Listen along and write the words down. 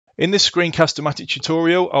In this Screencast-o-matic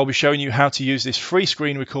tutorial, I'll be showing you how to use this free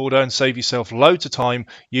screen recorder and save yourself loads of time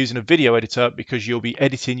using a video editor, because you'll be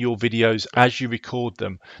editing your videos as you record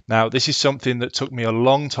them. Now, this is something that took me a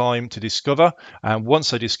long time to discover, and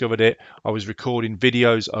once I discovered it, I was recording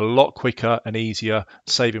videos a lot quicker and easier,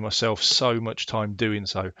 saving myself so much time doing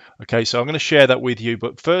so. Okay, so I'm going to share that with you,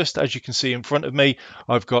 but first, as you can see in front of me,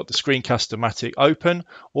 I've got the Screencast-o-matic open.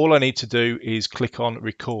 All I need to do is click on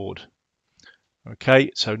record. Okay,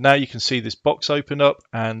 so now you can see this box open up,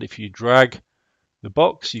 and if you drag the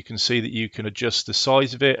box, you can see that you can adjust the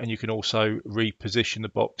size of it, and you can also reposition the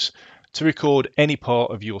box to record any part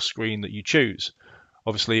of your screen that you choose.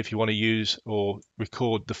 Obviously, if you want to use or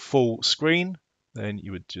record the full screen, then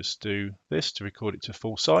you would just do this to record it to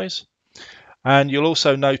full size. And you'll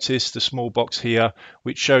also notice the small box here,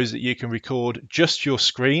 which shows that you can record just your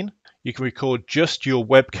screen, you can record just your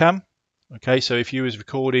webcam. Okay, so if you was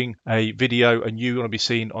recording a video and you want to be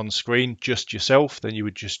seen on screen just yourself, then you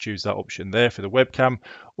would just choose that option there for the webcam,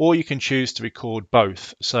 or you can choose to record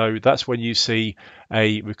both. So that's when you see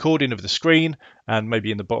a recording of the screen, and maybe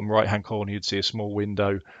in the bottom right hand corner you'd see a small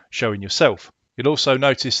window showing yourself. You'll also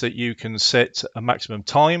notice that you can set a maximum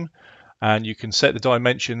time, and you can set the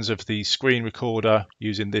dimensions of the screen recorder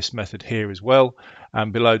using this method here as well.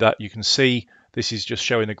 And below that you can see this is just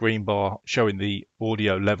showing a green bar showing the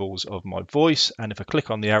audio levels of my voice, and if I click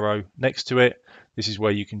on the arrow next to it, this is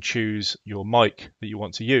where you can choose your mic that you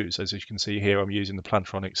want to use. As you can see here, I'm using the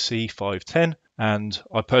Plantronics C510, and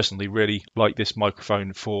I personally really like this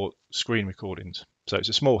microphone for screen recordings. So it's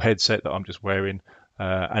a small headset that I'm just wearing,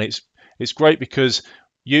 and it's great because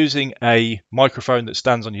using a microphone that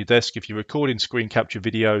stands on your desk, if you're recording screen capture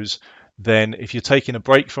videos, then if you're taking a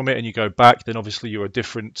break from it and you go back, then obviously you're a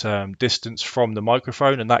different distance from the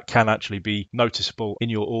microphone, and that can actually be noticeable in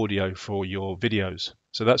your audio for your videos.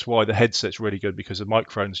 So that's why the headset's really good, because the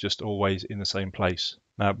microphone's just always in the same place.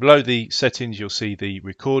 Now, below the settings, you'll see the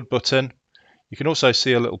record button. You can also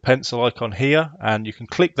see a little pencil icon here, and you can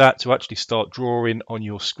click that to actually start drawing on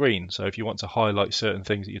your screen. So if you want to highlight certain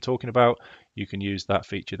things that you're talking about, you can use that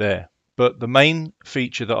feature there. But the main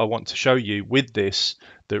feature that I want to show you with this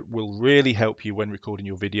that will really help you when recording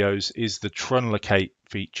your videos is the truncate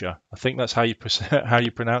feature. I think that's how you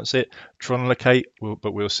pronounce it, truncate,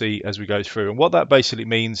 but we'll see as we go through. And what that basically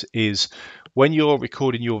means is when you're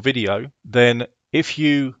recording your video, then if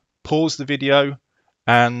you pause the video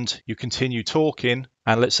and you continue talking,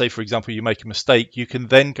 and let's say, for example, you make a mistake, you can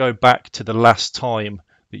then go back to the last time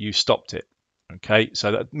that you stopped it. Okay,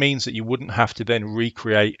 so that means that you wouldn't have to then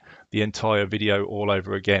recreate the entire video all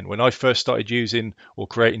over again. When I first started using or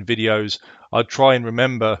creating videos, I'd try and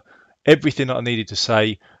remember everything that I needed to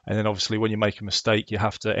say, and then obviously when you make a mistake, you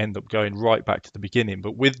have to end up going right back to the beginning.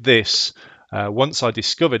 But with this, once I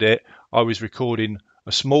discovered it, I was recording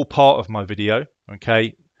a small part of my video,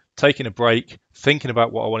 okay, taking a break, thinking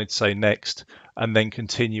about what I wanted to say next, and then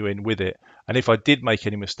continuing with it. And if I did make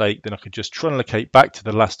any mistake, then I could just truncate back to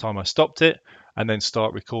the last time I stopped it and then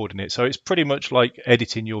start recording it. So it's pretty much like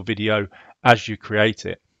editing your video as you create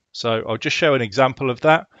it. So I'll just show an example of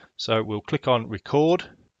that. So we'll click on record,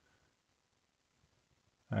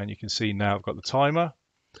 and you can see now I've got the timer.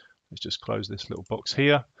 Let's just close this little box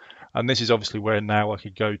here. And this is obviously where now I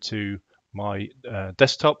could go to my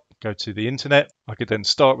desktop, go to the internet. I could then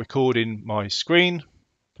start recording my screen,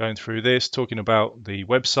 going through this, talking about the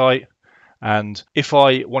website. And if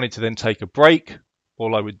I wanted to then take a break,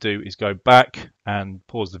 all I would do is go back and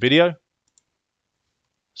pause the video.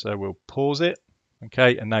 So we'll pause it.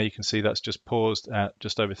 Okay, and now you can see that's just paused at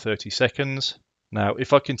just over 30 seconds. Now,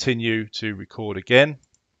 if I continue to record again,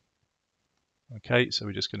 okay, so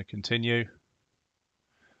we're just going to continue.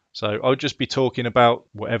 So I'll just be talking about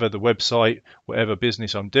whatever the website, whatever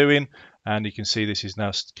business I'm doing, and you can see this is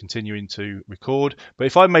now continuing to record. But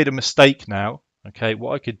if I made a mistake now, okay,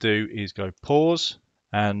 what I could do is go pause,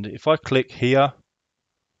 and if I click here,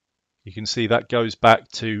 you can see that goes back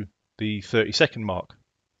to the 30-second mark.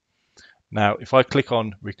 Now, if I click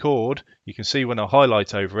on record, you can see when I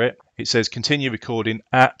highlight over it, it says continue recording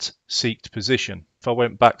at seeked position. If I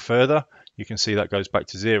went back further, you can see that goes back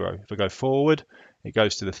to 0. If I go forward, it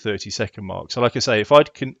goes to the 30-second mark. So like I say, if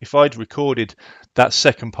I'd recorded that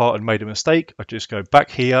second part and made a mistake, I'd just go back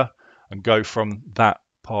here and go from that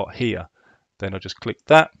part here. Then I'll just click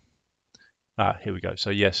that. Here we go. So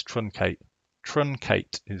yes, truncate.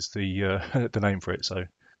 Truncate is the name for it. So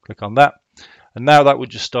click on that, and now that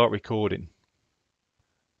would just start recording.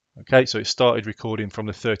 Okay, so it started recording from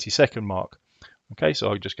the 30-second mark. Okay, so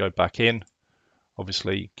I'll just go back in,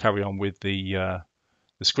 obviously carry on with the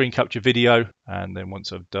screen capture video, and then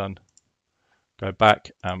once I've done, go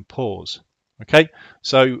back and pause. Okay,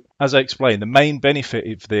 so as I explained, the main benefit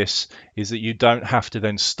of this is that you don't have to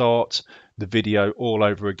then start the video all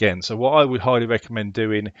over again. So what I would highly recommend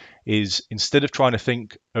doing is, instead of trying to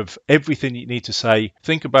think of everything you need to say,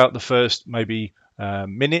 think about the first maybe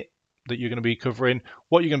minute that you're going to be covering,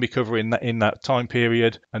 what you're going to be covering in that time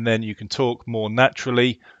period, and then you can talk more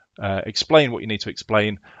naturally, explain what you need to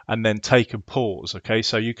explain, and then take a pause. Okay,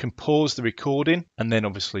 so you can pause the recording, and then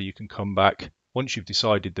obviously you can come back once you've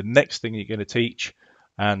decided the next thing you're going to teach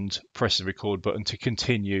and press the record button to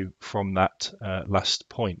continue from that last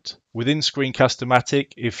point. Within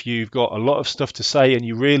Screencast-o-matic, if you've got a lot of stuff to say and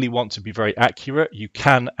you really want to be very accurate, you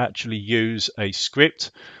can actually use a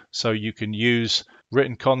script. So you can use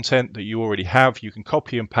written content that you already have. You can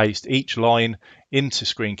copy and paste each line into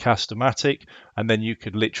Screencast-o-matic, and then you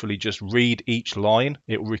could literally just read each line.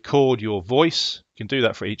 It will record your voice. You can do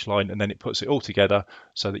that for each line, and then it puts it all together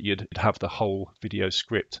so that you'd have the whole video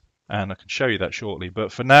script. And I can show you that shortly.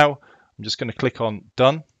 But for now, I'm just going to click on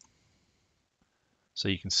Done. So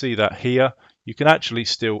you can see that here. You can actually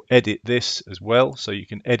still edit this as well. So you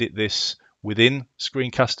can edit this within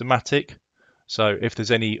Screencast-o-matic. So if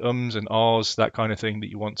there's any ums and ahs, that kind of thing that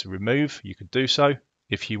you want to remove, you could do so.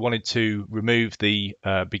 If you wanted to remove the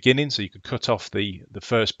beginning, so you could cut off the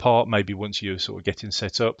first part, maybe once you're sort of getting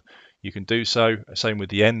set up, you can do so. Same with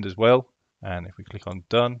the end as well. And if we click on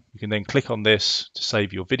Done, you can then click on this to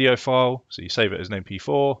save your video file. So you save it as an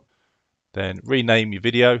MP4, then rename your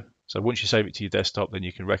video. So once you save it to your desktop, then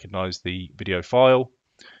you can recognize the video file.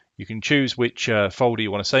 You can choose which folder you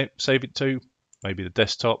want to save it to, maybe the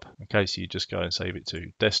desktop. Okay, so you just go and save it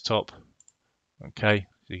to desktop. Okay,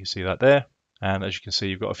 so you can see that there. And as you can see,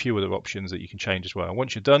 you've got a few other options that you can change as well. And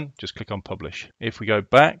once you're done, just click on Publish. If we go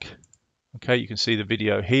back, okay, you can see the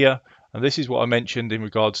video here. And this is what I mentioned in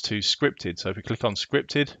regards to scripted. So if we click on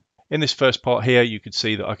scripted, in this first part here, you could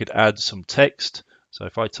see that I could add some text. So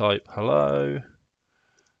if I type hello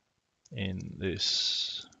in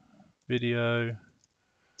this video,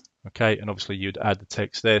 okay, and obviously you'd add the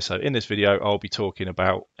text there. So in this video, I'll be talking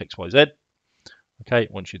about XYZ. Okay,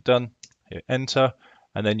 once you're done, hit enter,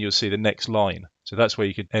 and then you'll see the next line. So that's where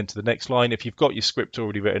you could enter the next line. If you've got your script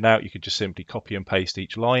already written out, you could just simply copy and paste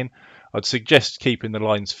each line. I'd suggest keeping the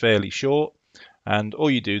lines fairly short. And all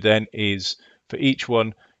you do then is, for each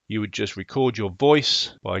one, you would just record your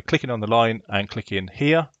voice by clicking on the line and clicking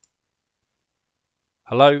here.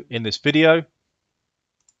 Hello in this video.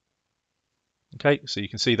 Okay, so you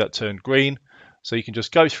can see that turned green. So you can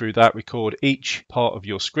just go through that, record each part of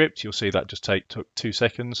your script. You'll see that just took 2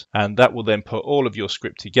 seconds, and that will then put all of your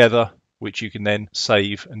script together, which you can then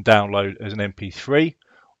save and download as an MP3,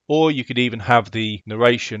 or you could even have the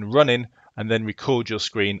narration running and then record your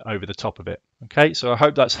screen over the top of it. Okay, so I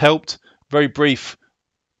hope that's helped. Very brief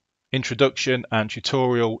introduction and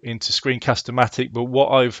tutorial into Screencast-o-matic, but what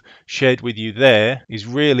I've shared with you there is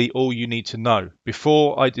really all you need to know.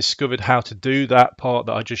 Before I discovered how to do that part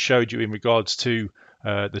that I just showed you in regards to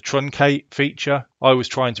the truncate feature, I was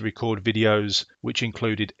trying to record videos which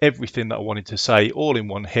included everything that I wanted to say all in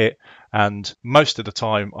one hit, and most of the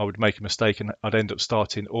time I would make a mistake and I'd end up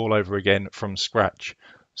starting all over again from scratch.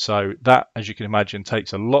 So that, as you can imagine,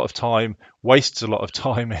 takes a lot of time, wastes a lot of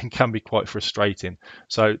time, and can be quite frustrating.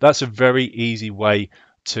 So that's a very easy way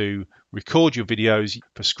to record your videos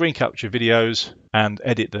for screen capture videos and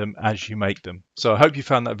edit them as you make them. So I hope you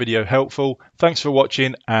found that video helpful. Thanks for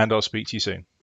watching, and I'll speak to you soon.